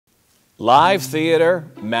Live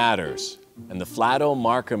theater matters, and the FLATO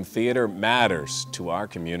Markham Theater matters to our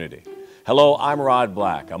community. Hello, I'm Rod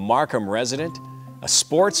Black, a Markham resident, a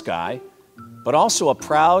sports guy, but also a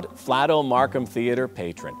proud FLATO Markham Theater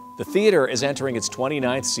patron. The theater is entering its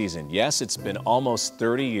 29th season. Yes, it's been almost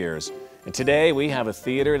 30 years, and today we have a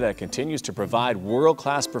theater that continues to provide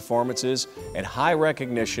world-class performances and high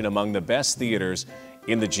recognition among the best theaters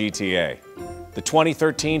in the GTA. The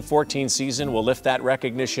 2013-14 season will lift that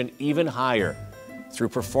recognition even higher through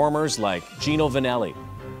performers like Gino Vanelli,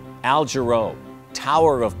 Al Jarreau,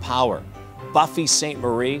 Tower of Power, Buffy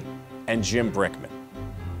Sainte-Marie, and Jim Brickman.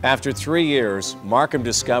 After 3 years, Markham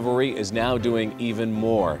Discovery is now doing even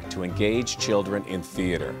more to engage children in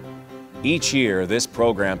theater. Each year, this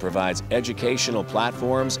program provides educational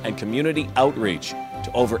platforms and community outreach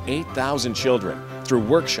to over 8,000 children through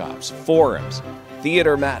workshops, forums,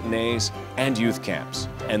 theater matinees, and youth camps.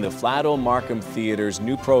 And the FLATO Markham Theater's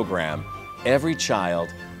new program, Every Child,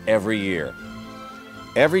 Every Year.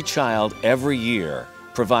 Every Child, Every Year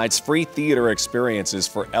provides free theater experiences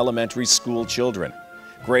for elementary school children.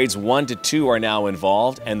 Grades 1 to 2 are now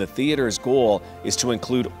involved, and the theater's goal is to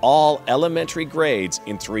include all elementary grades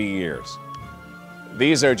in 3 years.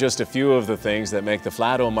 These are just a few of the things that make the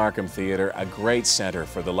FLATO Markham Theater a great center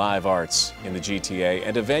for the live arts in the GTA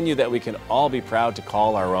and a venue that we can all be proud to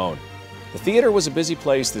call our own. The theater was a busy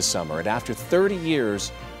place this summer, and after 30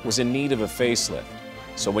 years was in need of a facelift.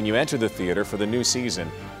 So when you enter the theater for the new season,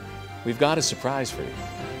 we've got a surprise for you.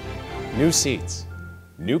 New seats,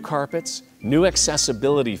 new carpets, new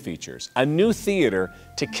accessibility features, a new theater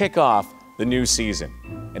to kick off the new season.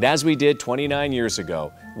 And as we did 29 years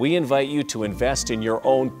ago, we invite you to invest in your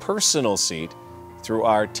own personal seat through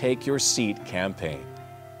our Take Your Seat campaign.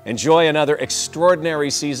 Enjoy another extraordinary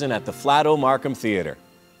season at the FLATO Markham Theater.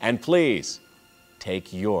 And please,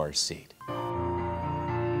 take your seat.